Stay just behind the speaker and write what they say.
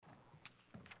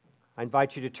I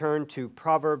invite you to turn to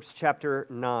Proverbs chapter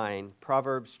 9.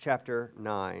 Proverbs chapter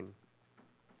 9.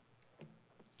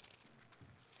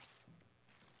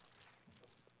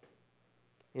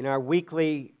 In our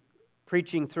weekly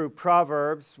preaching through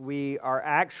Proverbs, we are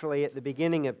actually at the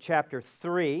beginning of chapter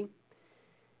 3,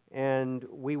 and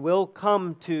we will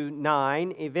come to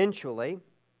 9 eventually.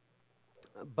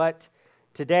 But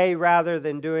today, rather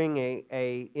than doing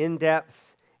a in-depth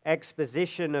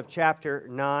exposition of chapter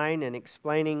 9 and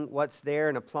explaining what's there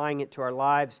and applying it to our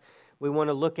lives, we want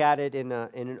to look at it in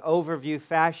an overview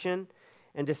fashion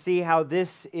and to see how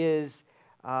this is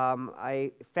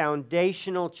a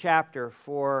foundational chapter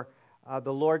for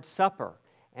the Lord's Supper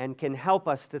and can help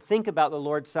us to think about the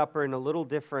Lord's Supper in a little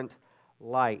different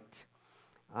light.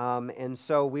 And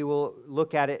so we will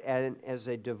look at it as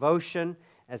a devotion,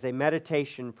 as a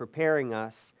meditation, preparing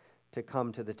us to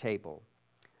come to the table.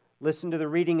 Listen to the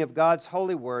reading of God's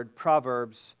holy word,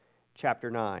 Proverbs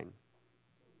chapter 9.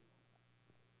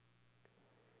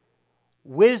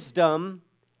 Wisdom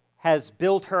has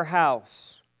built her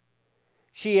house.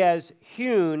 She has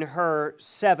hewn her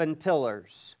 7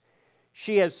 pillars.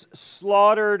 She has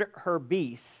slaughtered her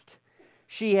beast.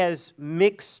 She has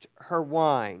mixed her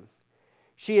wine.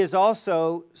 She has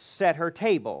also set her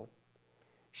table.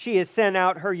 She has sent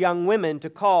out her young women to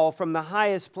call from the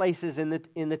highest places in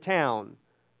the town.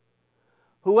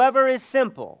 Whoever is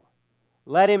simple,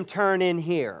 let him turn in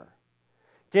here.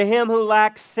 To him who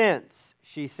lacks sense,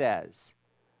 she says,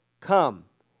 come,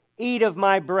 eat of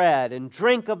my bread and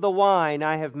drink of the wine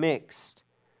I have mixed.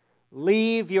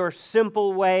 Leave your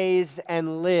simple ways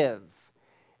and live,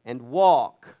 and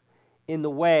walk in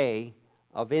the way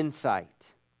of insight.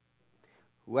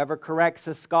 Whoever corrects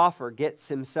a scoffer gets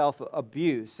himself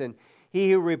abuse, and he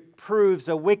who reproves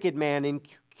a wicked man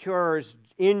incurs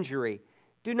injury.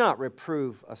 Do not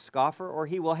reprove a scoffer, or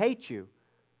he will hate you.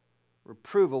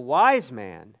 Reprove a wise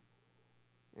man,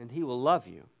 and he will love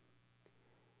you.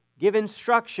 Give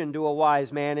instruction to a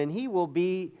wise man, and he will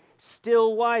be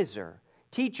still wiser.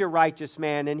 Teach a righteous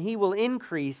man, and he will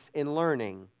increase in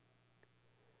learning.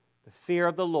 The fear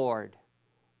of the Lord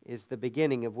is the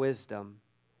beginning of wisdom,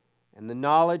 and the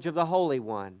knowledge of the Holy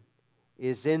One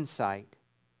is insight.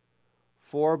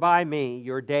 For by me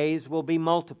your days will be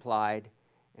multiplied,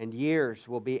 and years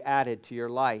will be added to your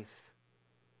life.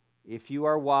 If you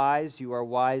are wise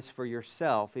for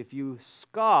yourself. If you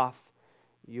scoff,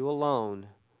 you alone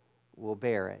will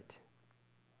bear it.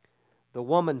 The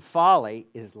woman folly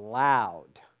is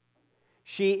loud.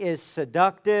 She is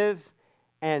seductive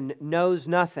and knows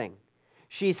nothing.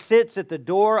 She sits at the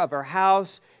door of her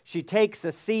house. She takes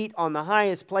a seat on the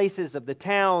highest places of the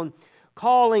town,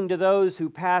 calling to those who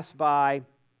pass by,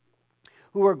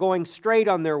 who are going straight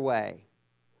on their way.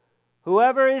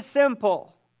 Whoever is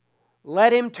simple,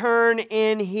 let him turn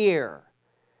in here.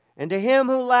 And to him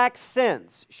who lacks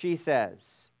sense, she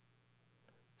says,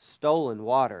 stolen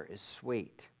water is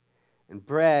sweet, and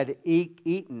bread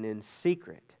eaten in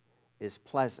secret is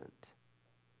pleasant.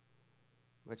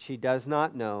 But she does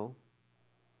not know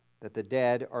that the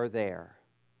dead are there,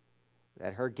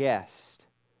 that her guests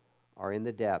are in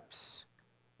the depths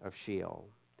of Sheol.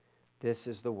 This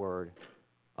is the word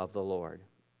of the Lord.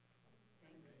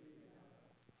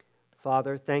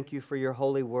 Father, thank you for your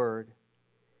holy word.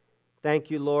 Thank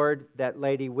you, Lord, that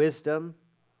Lady Wisdom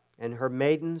and her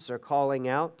maidens are calling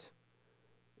out,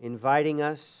 inviting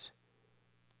us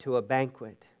to a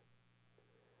banquet.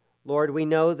 Lord, we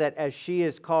know that as she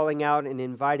is calling out and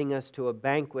inviting us to a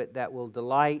banquet that will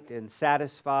delight and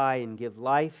satisfy and give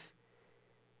life,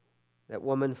 that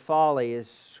woman folly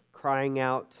is crying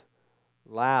out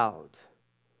loud.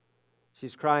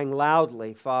 She's crying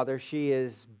loudly, Father. She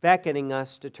is beckoning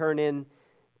us to turn in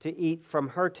to eat from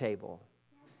her table,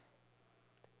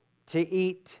 to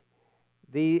eat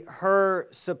her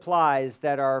supplies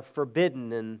that are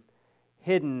forbidden and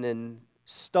hidden and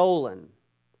stolen.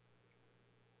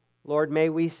 Lord, may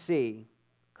we see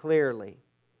clearly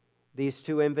these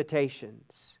two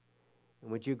invitations, and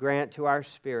would you grant to our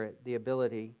spirit the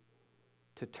ability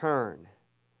to turn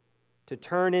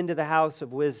into the house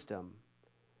of wisdom,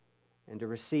 and to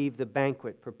receive the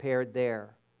banquet prepared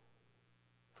there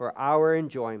for our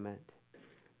enjoyment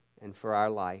and for our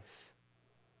life.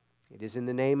 It is in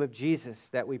the name of Jesus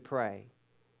that we pray,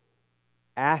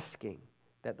 asking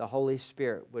that the Holy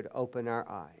Spirit would open our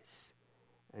eyes.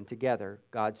 And together,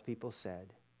 God's people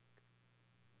said,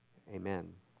 Amen.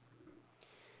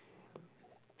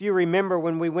 If you remember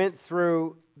when we went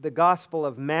through the Gospel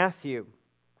of Matthew,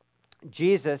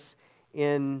 Jesus,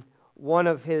 in one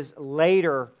of his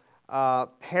later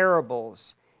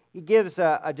parables, he gives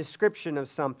a description of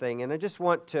something, and I just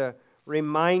want to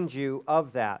remind you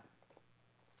of that.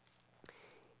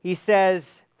 He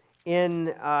says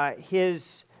in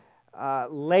his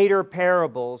later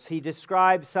parables, he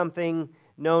describes something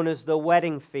known as the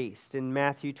wedding feast in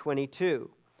Matthew 22.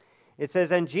 It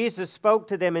says, "And Jesus spoke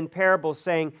to them in parables,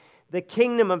 saying, The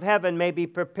kingdom of heaven may be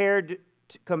compared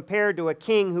to a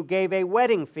king who gave a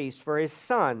wedding feast for his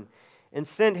son, and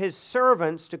sent his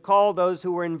servants to call those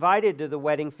who were invited to the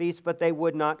wedding feast, but they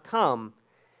would not come.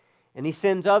 And he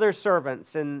sends other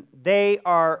servants, and they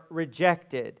are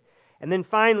rejected. And then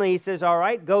finally he says, all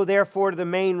right, go therefore to the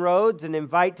main roads and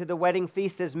invite to the wedding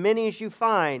feast as many as you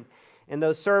find. And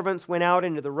those servants went out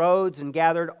into the roads and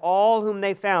gathered all whom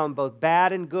they found, both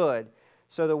bad and good.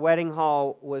 So the wedding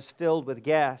hall was filled with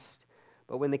guests.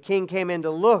 But when the king came in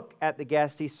to look at the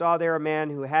guests, he saw there a man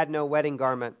who had no wedding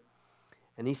garment.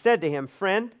 And he said to him,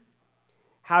 Friend,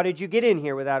 how did you get in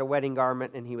here without a wedding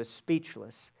garment? And he was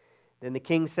speechless. Then the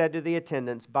king said to the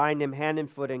attendants, Bind him hand and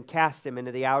foot and cast him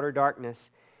into the outer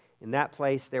darkness. In that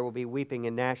place there will be weeping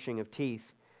and gnashing of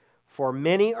teeth. For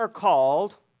many are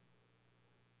called,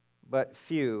 but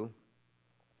few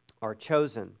are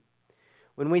chosen."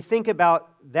 When we think about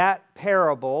that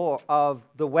parable of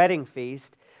the wedding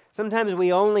feast, sometimes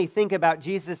we only think about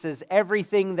Jesus as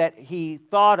everything that he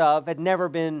thought of had never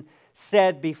been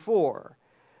said before.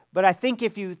 But I think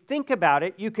if you think about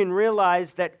it, you can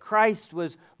realize that Christ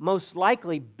was most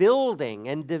likely building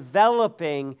and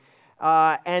developing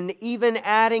and even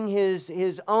adding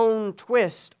his own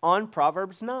twist on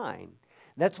Proverbs 9.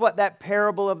 That's what that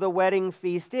parable of the wedding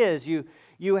feast is.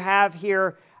 You have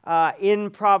here in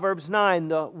Proverbs 9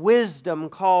 the wisdom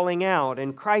calling out,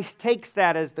 and Christ takes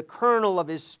that as the kernel of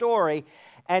his story,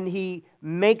 and he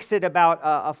makes it about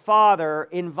a father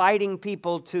inviting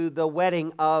people to the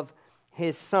wedding of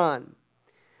his son.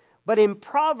 But in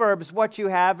Proverbs, what you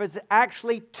have is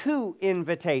actually two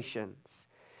invitations.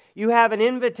 You have an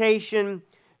invitation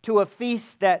to a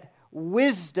feast that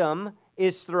wisdom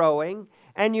is throwing,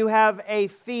 and you have a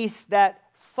feast that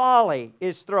folly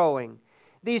is throwing.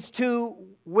 These two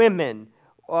women,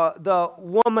 the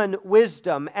woman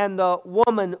wisdom and the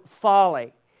woman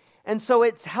folly. And so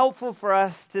it's helpful for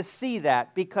us to see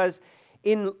that, because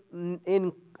in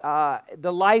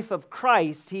the life of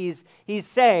Christ, he's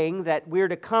saying that we're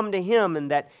to come to him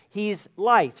and that he's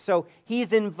life. So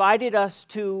he's invited us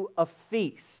to a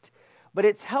feast. But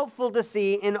it's helpful to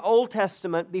see in Old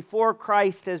Testament, before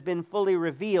Christ has been fully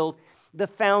revealed, the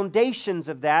foundations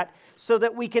of that, so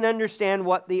that we can understand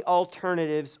what the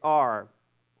alternatives are.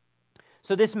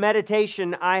 So this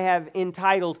meditation I have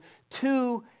entitled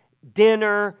Two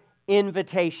Dinner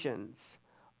Invitations,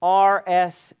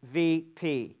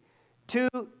 RSVP. Two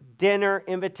dinner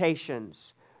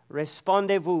invitations.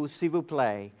 Répondez-vous, s'il vous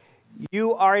plaît.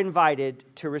 You are invited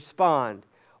to respond.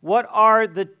 What are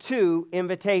the two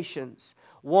invitations?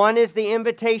 One is the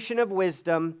invitation of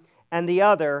wisdom, and the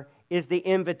other is the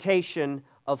invitation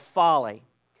of folly.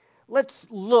 Let's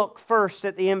look first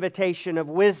at the invitation of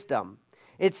wisdom.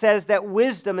 It says that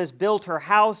wisdom has built her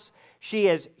house. She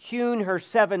has hewn her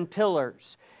 7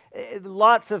 pillars.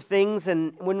 Lots of things,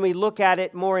 and when we look at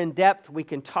it more in depth, we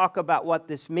can talk about what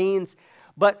this means.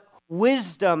 But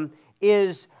wisdom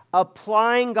is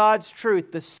applying God's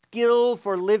truth, the skill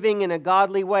for living in a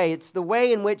godly way. It's the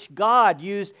way in which God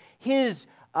used his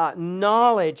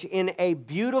knowledge in a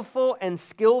beautiful and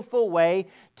skillful way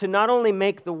to not only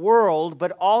make the world,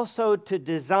 but also to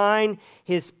design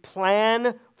his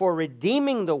plan for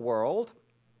redeeming the world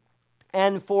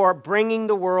and for bringing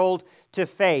the world to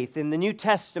faith. In the New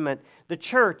Testament, the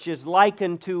church is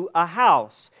likened to a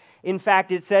house. In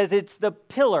fact, it says it's the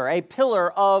pillar, a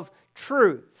pillar of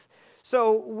truth.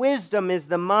 So wisdom is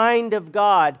the mind of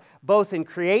God, both in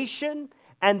creation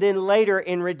and then later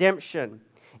in redemption.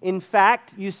 In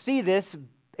fact, you see this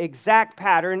exact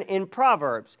pattern in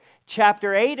Proverbs.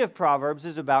 Chapter 8 of Proverbs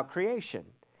is about creation.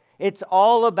 It's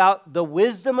all about the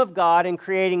wisdom of God in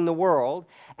creating the world.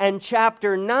 And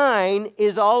chapter 9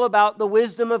 is all about the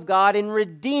wisdom of God in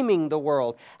redeeming the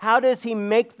world. How does he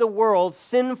make the world,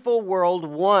 sinful world,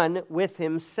 one with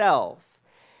himself?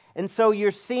 And so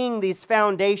you're seeing these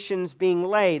foundations being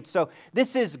laid. So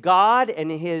this is God and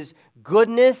his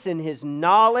goodness and his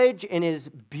knowledge and his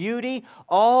beauty.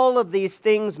 All of these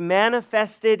things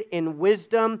manifested in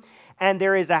wisdom. And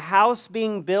there is a house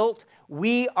being built.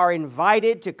 We are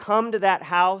invited to come to that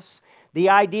house. The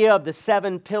idea of the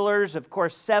 7 pillars, of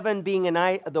course, 7 being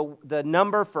the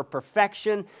number for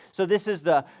perfection. So this is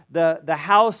the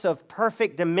house of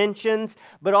perfect dimensions.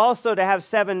 But also to have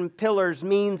 7 pillars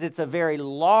means it's a very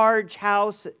large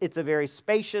house. It's a very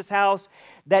spacious house.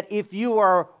 That if you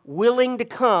are willing to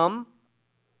come,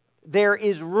 there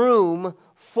is room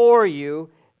for you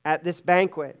at this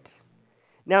banquet.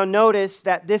 Now notice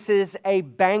that this is a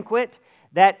banquet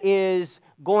that is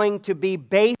going to be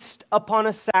based upon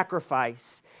a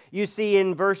sacrifice. You see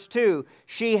in verse 2,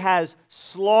 she has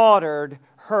slaughtered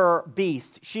her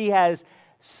beast. She has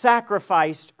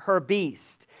sacrificed her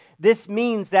beast. This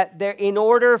means that in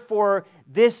order for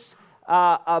this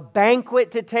a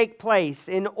banquet to take place,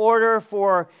 in order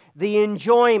for the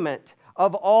enjoyment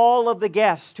of all of the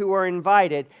guests who are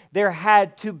invited, there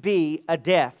had to be a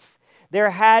death.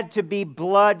 There had to be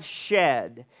blood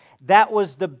shed. That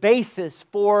was the basis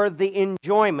for the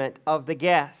enjoyment of the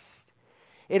guest.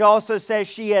 It also says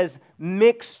she has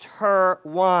mixed her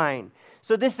wine.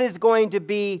 So this is going to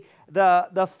be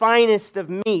the finest of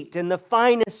meat and the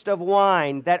finest of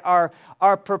wine that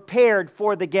are prepared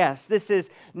for the guests. This is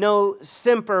no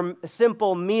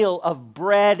simple meal of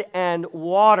bread and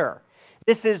water.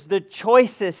 This is the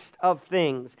choicest of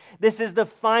things. This is the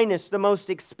finest, the most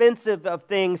expensive of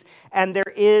things, and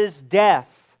there is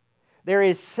death. There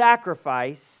is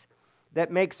sacrifice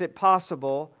that makes it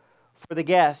possible for the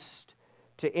guest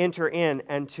to enter in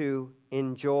and to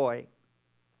enjoy.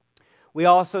 We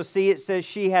also see it says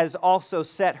she has also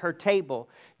set her table,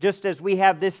 just as we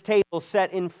have this table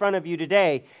set in front of you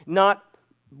today, not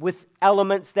with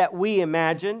elements that we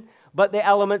imagine, but the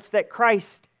elements that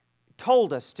Christ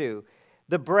told us to.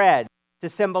 The bread to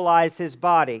symbolize His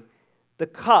body, the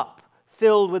cup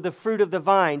filled with the fruit of the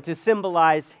vine to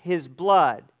symbolize His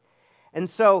blood. And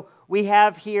so we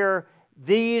have here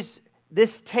this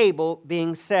table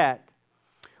being set.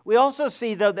 We also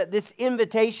see, though, that this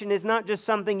invitation is not just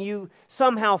something you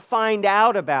somehow find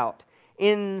out about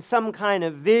in some kind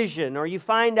of vision, or you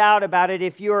find out about it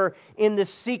if you're in the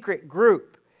secret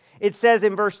group. It says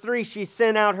in verse 3, she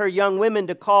sent out her young women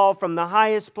to call from the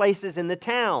highest places in the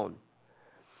town.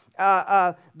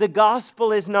 The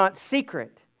gospel is not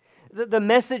secret. The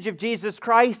message of Jesus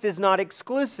Christ is not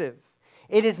exclusive.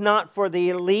 It is not for the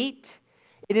elite.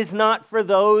 It is not for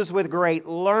those with great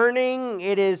learning.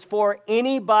 It is for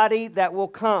anybody that will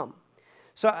come.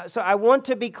 So I want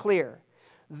to be clear.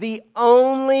 The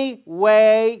only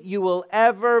way you will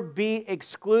ever be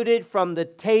excluded from the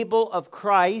table of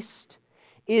Christ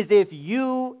is if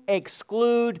you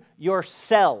exclude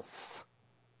yourself.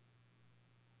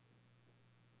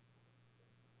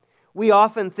 We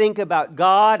often think about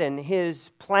God and His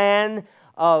plan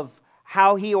of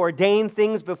how He ordained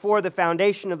things before the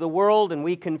foundation of the world, and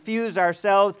we confuse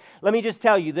ourselves. Let me just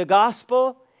tell you, the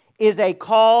gospel is a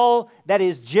call that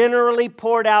is generally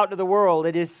poured out to the world.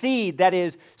 It is seed that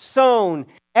is sown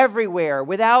everywhere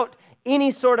without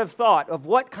any sort of thought of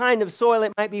what kind of soil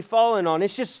it might be falling on.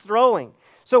 It's just throwing.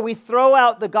 So we throw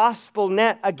out the gospel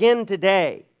net again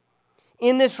today.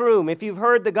 In this room, if you've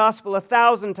heard the gospel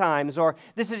 1,000 times, or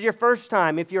this is your first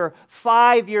time, if you're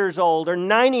 5 years old or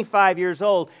 95 years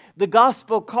old, the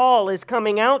gospel call is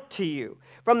coming out to you.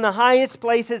 From the highest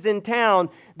places in town,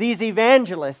 these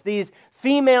evangelists, these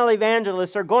female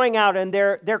evangelists are going out and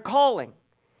they're calling.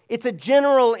 It's a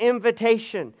general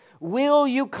invitation. Will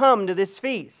you come to this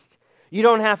feast? You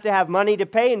don't have to have money to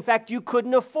pay. In fact, you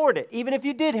couldn't afford it, even if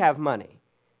you did have money.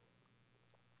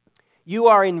 You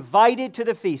are invited to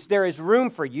the feast. There is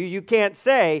room for you. You can't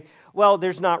say, well,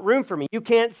 there's not room for me. You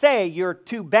can't say you're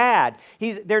too bad.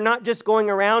 They're not just going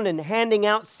around and handing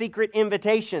out secret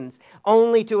invitations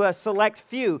only to a select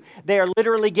few. They are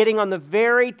literally getting on the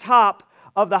very top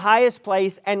of the highest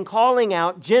place and calling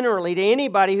out generally to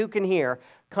anybody who can hear,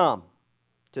 come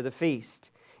to the feast.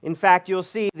 In fact, you'll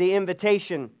see the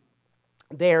invitation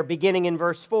there beginning in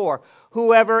verse 4.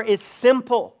 Whoever is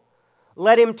simple,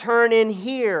 let him turn in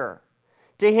here.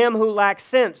 To him who lacks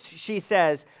sense, she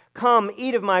says, come,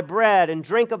 eat of my bread and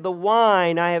drink of the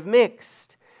wine I have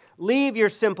mixed. Leave your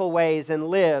simple ways and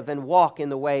live and walk in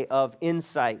the way of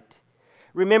insight.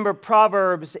 Remember,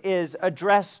 Proverbs is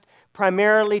addressed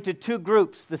primarily to two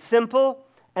groups, the simple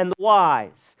and the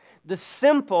wise. The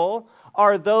simple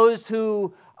are those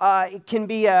who can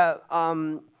be a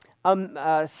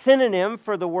synonym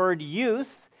for the word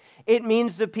youth. It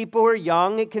means the people who are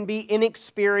young. It can be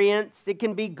inexperienced. It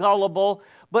can be gullible.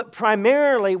 But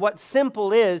primarily what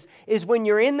simple is when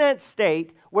you're in that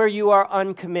state where you are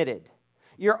uncommitted.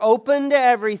 You're open to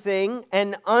everything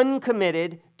and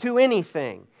uncommitted to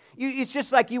anything. It's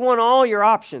just like you want all your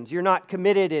options. You're not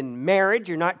committed in marriage.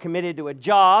 You're not committed to a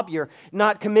job. You're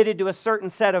not committed to a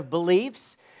certain set of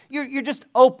beliefs. You're just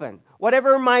open.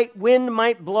 Whatever wind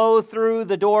might blow through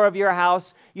the door of your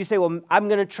house, you say, well, I'm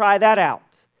going to try that out.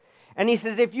 And he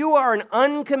says, if you are an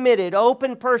uncommitted,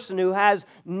 open person who has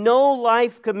no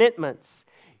life commitments,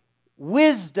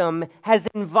 wisdom has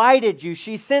invited you.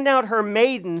 She sent out her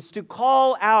maidens to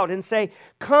call out and say,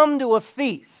 come to a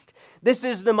feast. This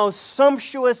is the most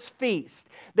sumptuous feast.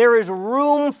 There is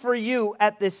room for you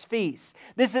at this feast.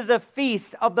 This is a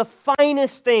feast of the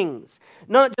finest things,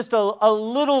 not just a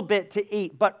little bit to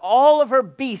eat, but all of her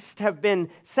beasts have been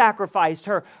sacrificed.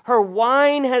 Her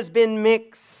wine has been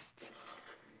mixed.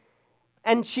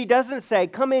 And she doesn't say,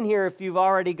 come in here if you've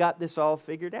already got this all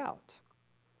figured out.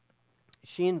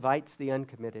 She invites the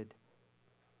uncommitted.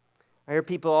 I hear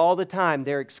people all the time,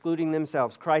 they're excluding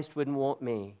themselves. Christ wouldn't want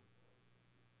me.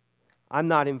 I'm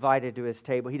not invited to his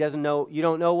table. He doesn't know, you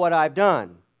don't know what I've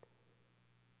done.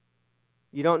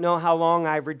 You don't know how long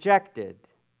I've rejected.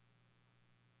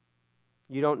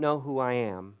 You don't know who I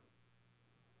am.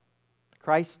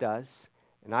 Christ does,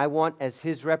 and I want as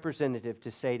his representative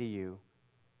to say to you,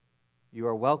 you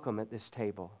are welcome at this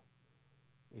table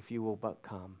if you will but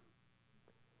come.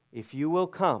 If you will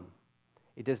come,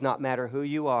 it does not matter who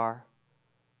you are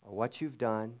or what you've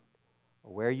done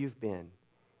or where you've been.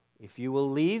 If you will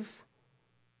leave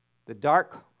the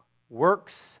dark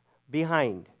works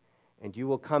behind and you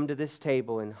will come to this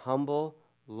table in humble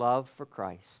love for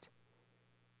Christ,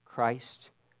 Christ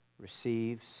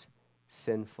receives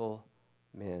sinful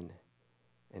men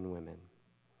and women.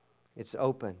 It's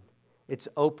open. It's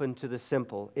open to the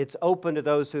simple. It's open to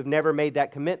those who've never made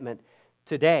that commitment.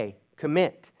 Today,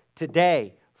 commit.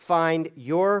 Today, find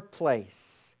your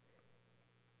place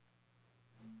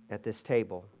at this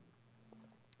table.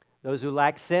 Those who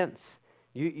lack sense,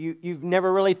 you've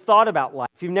never really thought about life.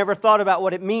 You've never thought about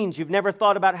what it means. You've never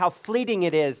thought about how fleeting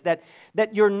it is, that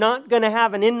you're not going to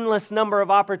have an endless number of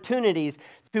opportunities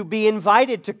to be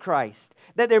invited to Christ,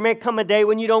 that there may come a day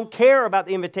when you don't care about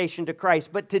the invitation to Christ,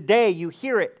 but today you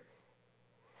hear it.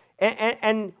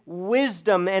 And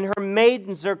wisdom and her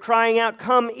maidens are crying out,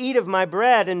 come eat of my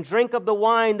bread and drink of the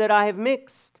wine that I have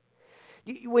mixed.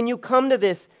 When you come to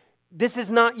this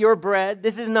is not your bread,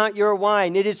 this is not your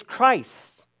wine, it is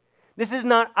Christ. This is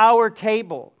not our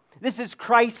table. This is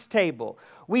Christ's table.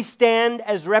 We stand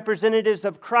as representatives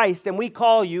of Christ and we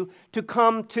call you to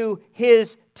come to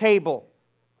his table.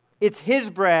 It's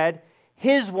his bread,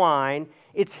 his wine,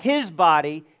 it's his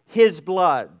body, his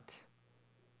blood.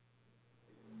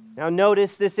 Now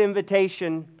notice this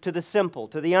invitation to the simple,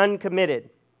 to the uncommitted,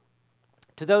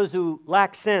 to those who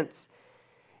lack sense.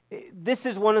 This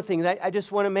is one of the things I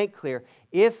just want to make clear.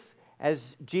 If,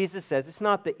 as Jesus says, it's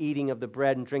not the eating of the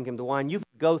bread and drinking of the wine. You can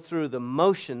go through the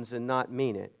motions and not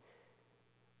mean it.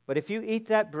 But if you eat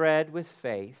that bread with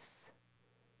faith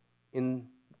in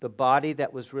the body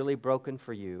that was really broken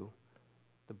for you,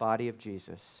 the body of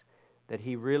Jesus, that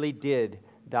he really did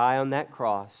die on that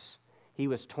cross. He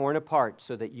was torn apart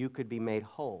so that you could be made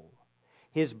whole.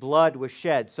 His blood was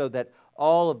shed so that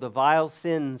all of the vile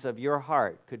sins of your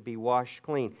heart could be washed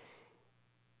clean.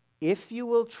 If you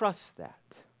will trust that,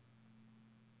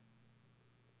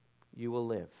 you will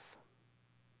live.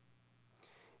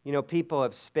 You know, people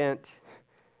have spent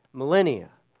millennia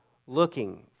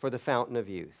looking for the fountain of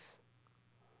youth.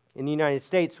 In the United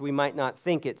States, we might not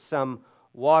think it's some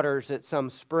waters at some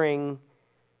spring,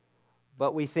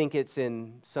 but we think it's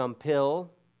in some pill,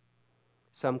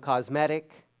 some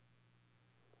cosmetic,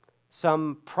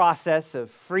 some process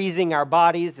of freezing our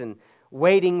bodies and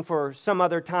waiting for some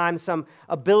other time, some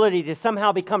ability to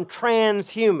somehow become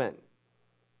transhuman.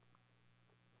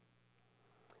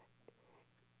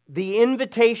 The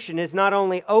invitation is not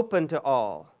only open to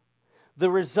all,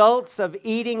 the results of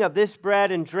eating of this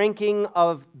bread and drinking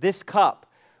of this cup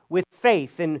with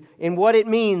faith in what it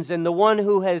means and the one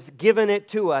who has given it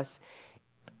to us,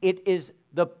 it is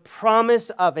the promise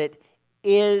of it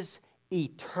is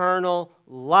eternal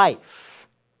life.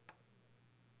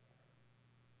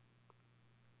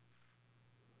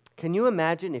 Can you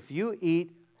imagine if you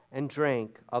eat and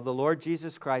drink of the Lord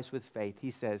Jesus Christ with faith,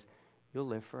 he says, you'll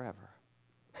live forever.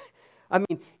 I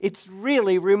mean, it's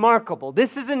really remarkable.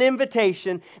 This is an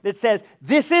invitation that says,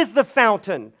 this is the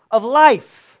fountain of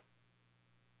life.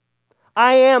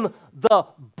 I am the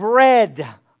bread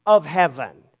of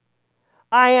heaven.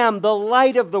 I am the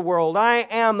light of the world. I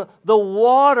am the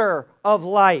water of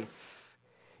life.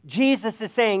 Jesus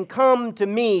is saying, come to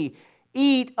me,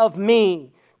 eat of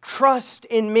me, trust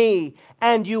in me,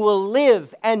 and you will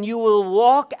live and you will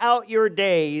walk out your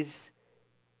days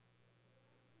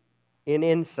in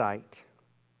insight.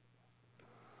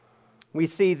 We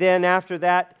see then after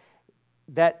that,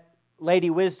 that Lady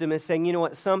Wisdom is saying, you know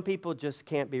what, some people just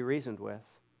can't be reasoned with.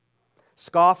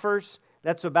 Scoffers,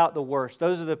 that's about the worst.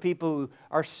 Those are the people who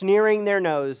are sneering their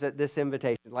nose at this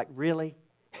invitation. Like, really?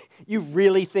 You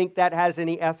really think that has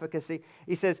any efficacy?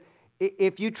 He says,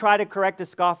 if you try to correct a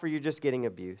scoffer, you're just getting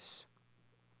abuse.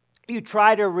 You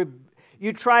try to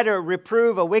you try to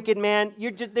reprove a wicked man,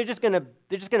 they're just going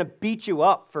to beat you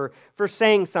up for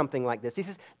saying something like this. He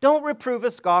says, don't reprove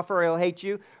a scoffer or he'll hate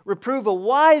you. Reprove a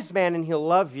wise man and he'll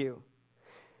love you.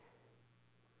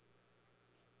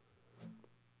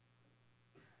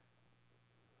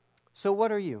 So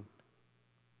what are you?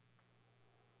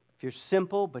 If you're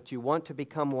simple but you want to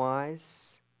become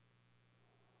wise,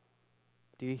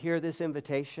 do you hear this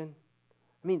invitation?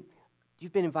 I mean,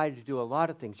 you've been invited to do a lot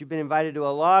of things. You've been invited to a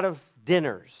lot of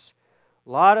dinners,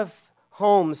 a lot of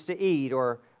homes to eat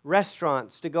or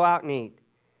restaurants to go out and eat.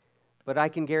 But I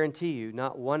can guarantee you,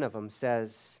 not one of them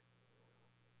says,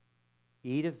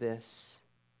 eat of this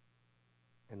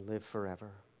and live forever.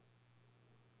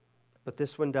 But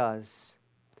this one does.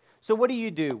 So what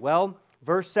do? Well,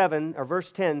 verse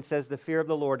 10 says the fear of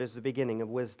the Lord is the beginning of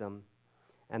wisdom,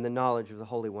 and the knowledge of the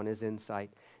Holy One is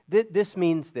insight. This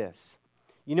means this.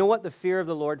 You know what the fear of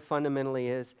the Lord fundamentally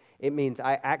is? It means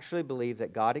I actually believe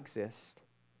that God exists,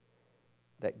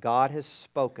 that God has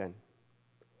spoken,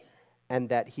 and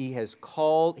that He has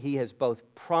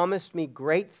both promised me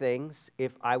great things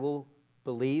if I will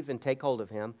believe and take hold of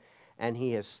Him, and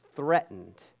He has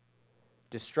threatened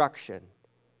destruction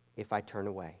if I turn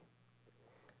away.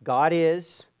 God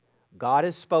has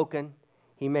spoken,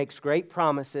 He makes great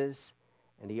promises,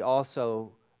 and He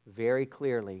also very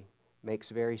clearly makes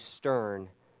very stern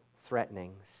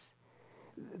threatenings.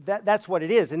 That's what it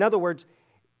is. In other words,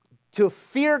 to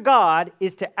fear God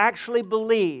is to actually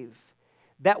believe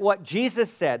that what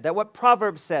Jesus said, that what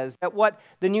Proverbs says, that what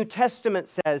the New Testament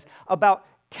says about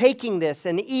taking this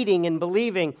and eating and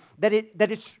believing that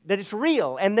it's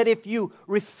real, and that if you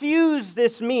refuse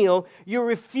this meal, you're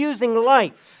refusing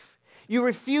life. You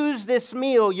refuse this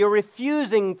meal, you're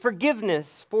refusing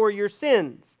forgiveness for your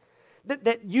sins.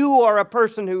 That you are a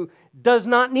person who does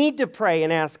not need to pray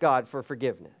and ask God for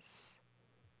forgiveness.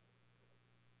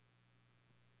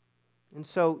 And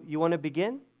so, you want to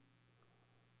begin?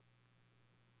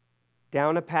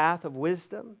 Down a path of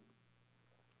wisdom?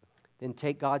 Then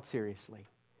take God seriously.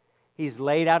 He's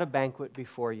laid out a banquet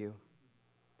before you.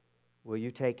 Will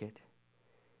you take it?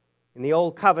 In the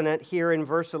Old Covenant, here in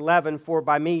verse 11, for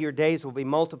by me your days will be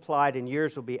multiplied and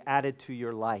years will be added to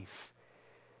your life.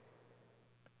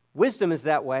 Wisdom is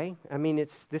that way. I mean,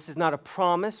 this is not a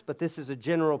promise, but this is a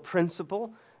general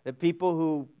principle that people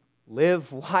who live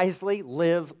wisely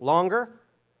live longer.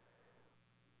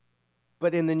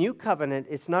 But in the New Covenant,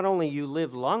 it's not only you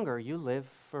live longer, you live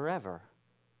forever.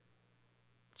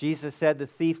 Jesus said, the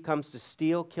thief comes to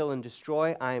steal, kill, and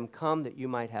destroy. I am come that you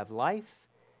might have life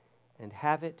and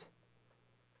have it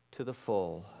to the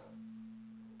full.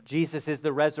 Jesus is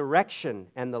the resurrection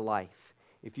and the life.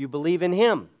 If you believe in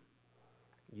Him,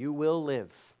 you will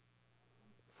live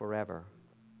forever.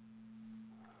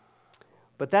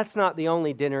 But that's not the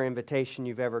only dinner invitation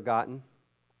you've ever gotten.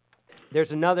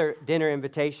 There's another dinner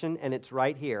invitation, and it's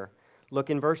right here. Look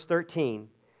in verse 13.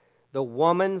 The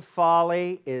woman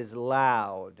folly is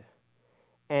loud,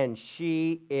 and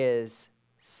she is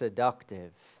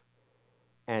seductive,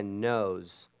 and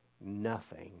knows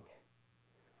nothing.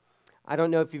 I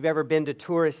don't know if you've ever been to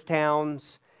tourist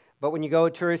towns, but when you go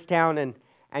to a tourist town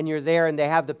and you're there and they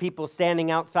have the people standing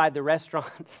outside the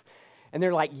restaurants and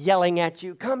they're like yelling at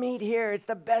you, come eat here, it's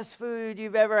the best food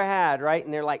you've ever had, right?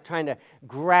 And they're like trying to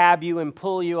grab you and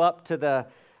pull you up to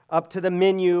the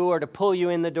menu or to pull you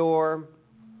in the door.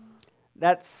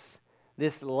 That's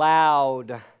this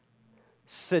loud,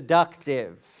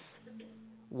 seductive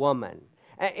woman.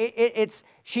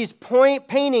 She's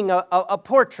painting a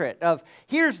portrait of,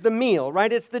 here's the meal,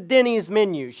 right? It's the Denny's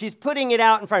menu. She's putting it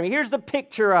out in front of you. Here's the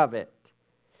picture of it.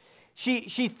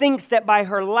 She thinks that by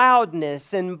her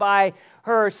loudness and by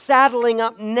her saddling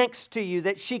up next to you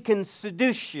that she can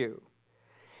seduce you.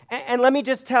 And let me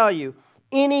just tell you,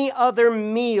 any other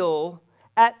meal,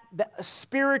 at the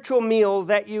spiritual meal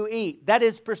that you eat, that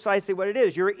is precisely what it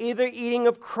is. You're either eating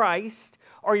of Christ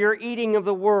or you're eating of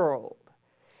the world.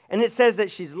 And it says that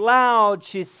she's loud,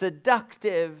 she's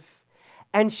seductive,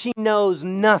 and she knows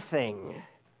nothing.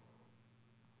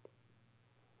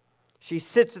 She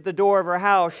sits at the door of her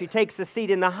house. She takes a seat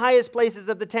in the highest places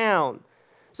of the town.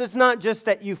 So it's not just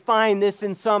that you find this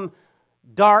in some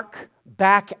dark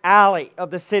back alley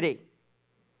of the city.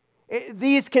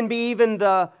 These can be even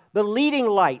the leading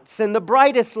lights and the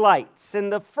brightest lights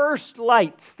and the first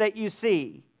lights that you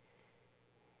see.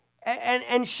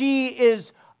 And she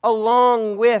is,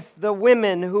 along with the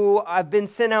women who have been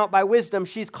sent out by wisdom,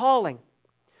 she's calling.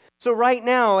 So right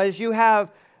now, as you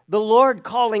have the Lord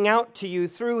calling out to you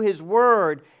through His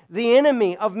Word, the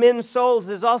enemy of men's souls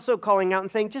is also calling out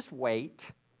and saying, just wait.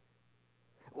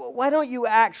 Why don't you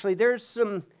actually, there's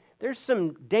some there's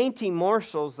some dainty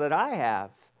morsels that I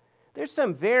have. There's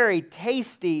some very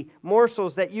tasty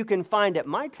morsels that you can find at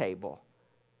my table.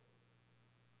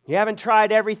 You haven't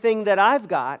tried everything that I've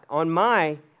got on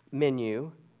my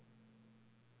menu.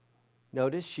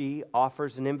 Notice she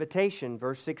offers an invitation.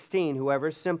 Verse 16, whoever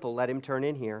is simple, let him turn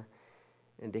in here.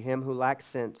 And to him who lacks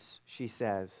sense, she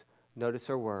says, notice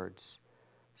her words,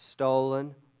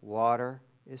 stolen water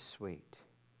is sweet,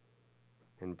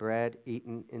 and bread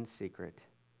eaten in secret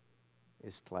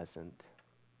is pleasant.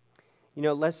 You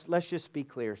know, let's just be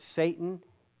clear. Satan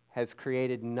has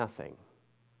created nothing.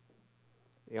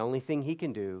 The only thing he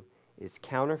can do is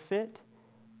counterfeit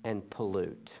and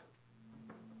pollute.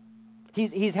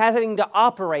 He's having to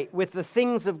operate with the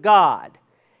things of God,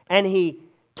 and he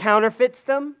counterfeits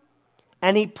them,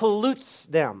 and he pollutes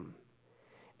them.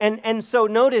 And so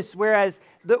notice, whereas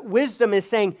the wisdom is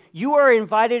saying, you are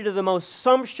invited to the most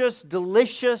sumptuous,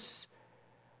 delicious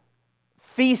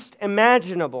feast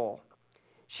imaginable.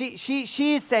 She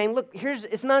is saying, look,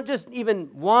 it's not just even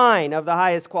wine of the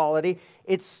highest quality,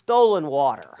 it's stolen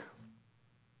water.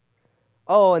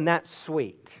 Oh, and that's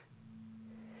sweet.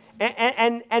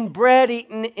 And bread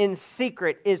eaten in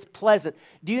secret is pleasant.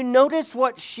 Do you notice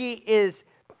what she is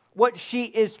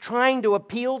trying to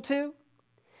appeal to?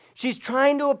 She's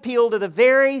trying to appeal to the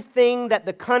very thing that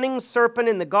the cunning serpent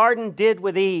in the garden did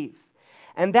with Eve.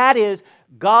 And that is,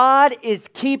 God is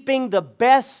keeping the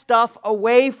best stuff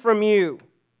away from you.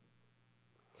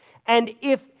 And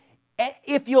if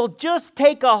you'll just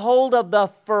take a hold of the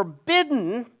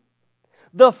forbidden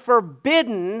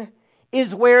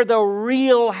is where the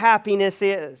real happiness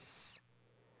is.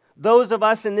 Those of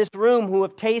us in this room who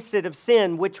have tasted of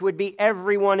sin, which would be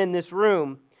everyone in this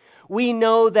room, we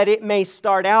know that it may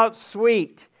start out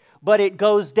sweet, but it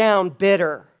goes down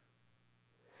bitter.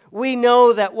 We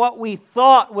know that what we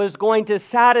thought was going to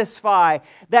satisfy,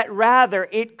 that rather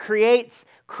it creates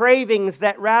cravings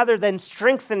that rather than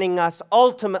strengthening us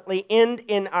ultimately end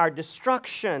in our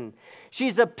destruction.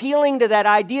 She's appealing to that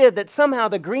idea that somehow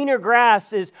the greener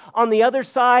grass is on the other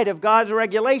side of God's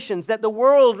regulations, that the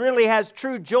world really has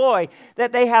true joy,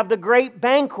 that they have the great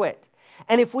banquet.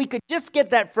 And if we could just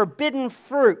get that forbidden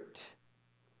fruit,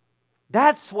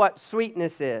 that's what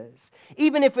sweetness is.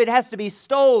 Even if it has to be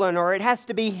stolen or it has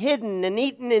to be hidden and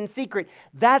eaten in secret,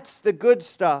 that's the good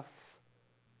stuff.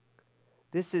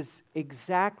 This is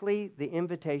exactly the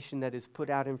invitation that is put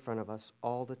out in front of us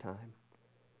all the time.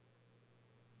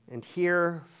 And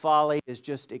here, folly is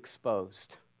just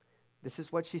exposed. This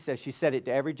is what she says. She said it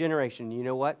to every generation. You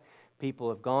know what? People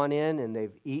have gone in and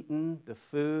they've eaten the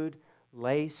food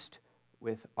laced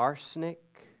with arsenic.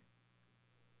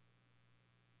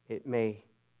 It may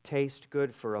taste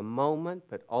good for a moment,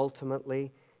 but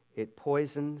ultimately it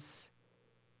poisons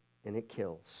and it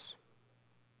kills.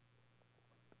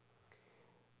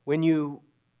 When you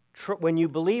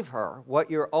believe her, what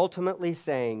you're ultimately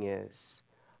saying is,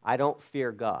 I don't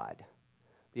fear God.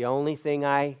 The only thing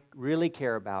I really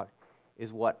care about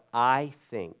is what I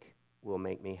think will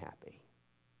make me happy.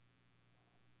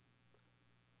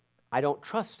 I don't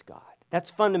trust God. That's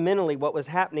fundamentally what was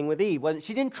happening with Eve.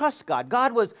 She didn't trust God.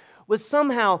 God was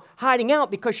somehow hiding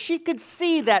out because she could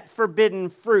see that forbidden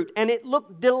fruit and it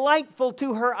looked delightful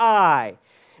to her eye.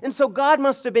 And so God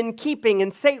must have been keeping,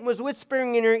 and Satan was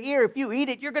whispering in her ear, if you eat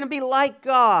it, you're going to be like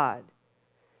God.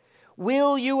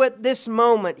 Will you at this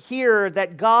moment hear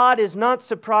that God is not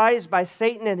surprised by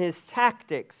Satan and his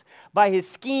tactics, by his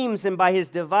schemes and by his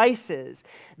devices,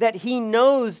 that he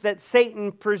knows that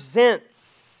Satan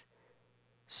presents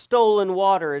stolen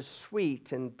water as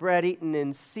sweet and bread eaten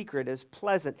in secret as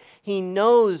pleasant. He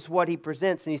knows what he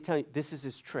presents, and he's telling you, this is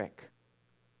his trick.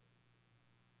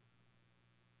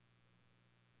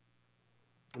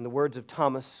 In the words of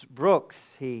Thomas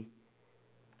Brooks, he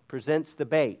presents the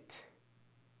bait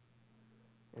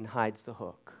and hides the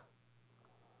hook.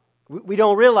 We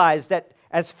don't realize that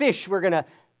as fish we're going to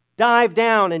dive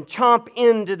down and chomp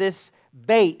into this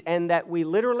bait and that we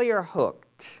literally are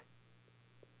hooked.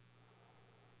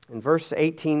 And verse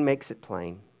 18 makes it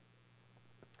plain.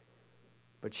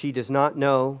 But she does not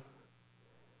know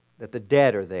that the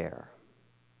dead are there,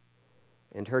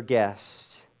 and her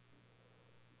guests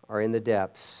are in the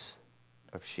depths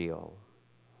of Sheol.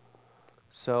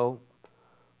 So,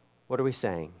 what are we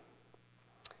saying?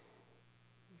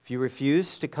 If you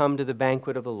refuse to come to the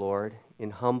banquet of the Lord in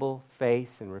humble faith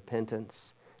and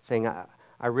repentance, saying,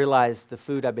 I realize the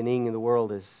food I've been eating in the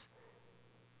world is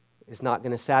not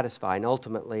going to satisfy, and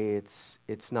ultimately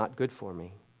it's not good for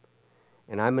me.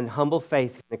 And I'm in humble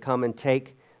faith to come and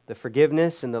take the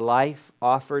forgiveness and the life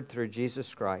offered through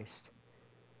Jesus Christ.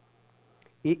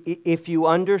 If you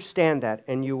understand that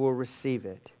and you will receive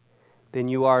it, then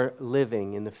you are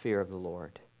living in the fear of the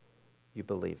Lord. You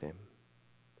believe Him.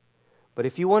 But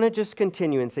if you want to just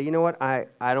continue and say, you know what, I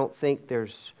don't think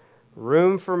there's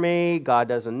room for me, God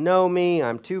doesn't know me,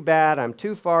 I'm too bad, I'm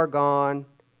too far gone,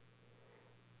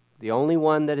 the only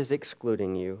one that is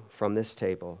excluding you from this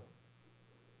table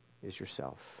is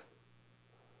yourself.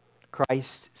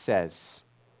 Christ says,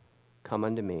 come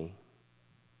unto me.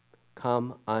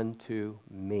 Come unto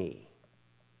me,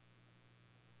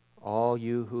 all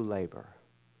you who labor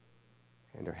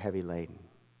and are heavy laden,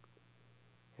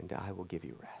 and I will give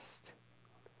you rest.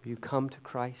 Will you come to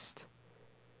Christ?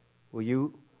 Will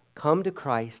you come to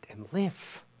Christ and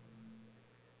live?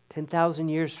 10,000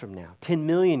 years from now, 10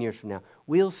 million years from now,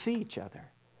 we'll see each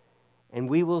other. And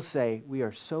we will say, we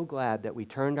are so glad that we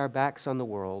turned our backs on the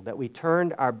world, that we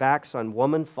turned our backs on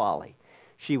woman folly.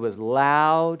 She was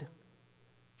loud,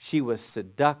 she was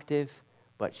seductive,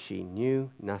 but she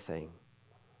knew nothing.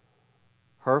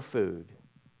 Her food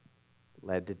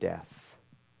led to death.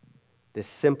 This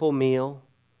simple meal,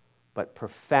 but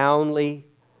profoundly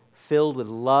filled with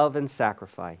love and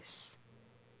sacrifice,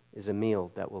 is a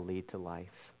meal that will lead to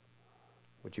life.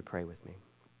 Would you pray with me?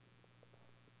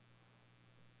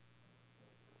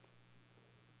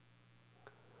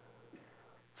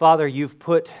 Father, you've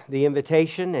put the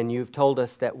invitation and you've told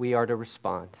us that we are to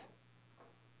respond.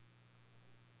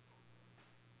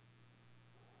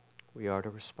 We are to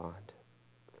respond.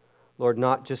 Lord,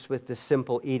 not just with the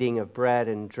simple eating of bread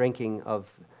and drinking of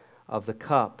the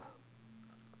cup,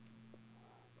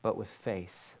 but with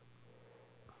faith.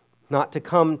 Not to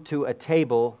come to a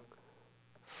table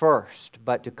first,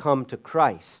 but to come to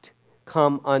Christ.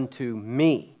 Come unto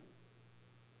me.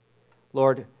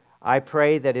 Lord, I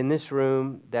pray that in this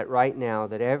room, that right now,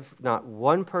 that not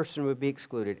one person would be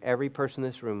excluded. Every person in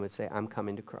this room would say, I'm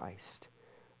coming to Christ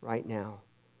right now.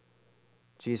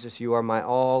 Jesus, you are my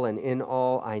all, and in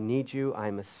all I need you. I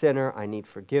am a sinner. I need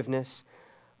forgiveness.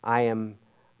 I am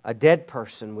a dead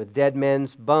person with dead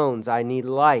men's bones. I need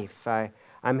life.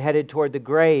 I'm headed toward the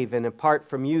grave, and apart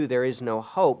from you there is no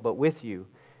hope, but with you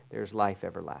there's life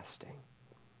everlasting.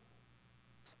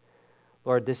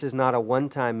 Lord, this is not a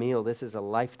one-time meal. This is a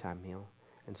lifetime meal.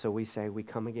 And so we say, we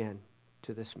come again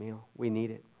to this meal. We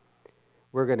need it.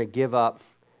 We're going to give up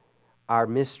our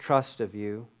mistrust of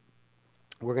you.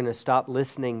 We're going to stop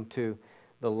listening to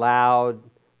the loud,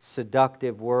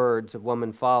 seductive words of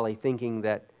woman folly, thinking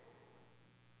that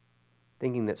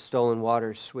stolen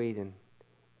water is sweet and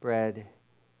bread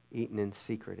eaten in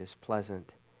secret is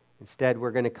pleasant. Instead,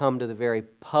 we're going to come to the very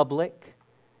public,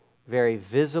 very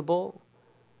visible,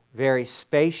 very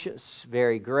spacious,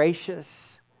 very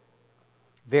gracious,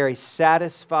 very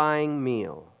satisfying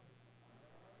meal,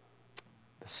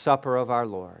 the supper of our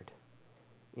Lord,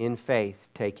 in faith,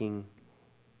 taking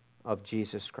of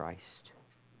Jesus Christ.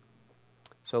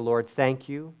 So, Lord, thank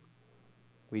you.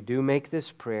 We do make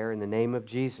this prayer in the name of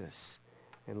Jesus.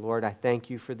 And Lord, I thank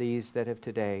you for these that have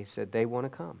today said they want to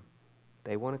come.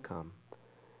 They want to come.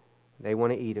 They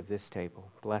want to eat of this table.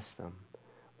 Bless them.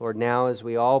 Lord, now as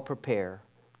we all prepare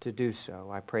to do so,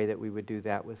 I pray that we would do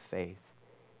that with faith.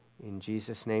 In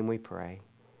Jesus' name we pray.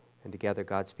 And together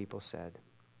God's people said,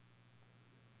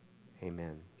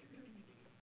 Amen.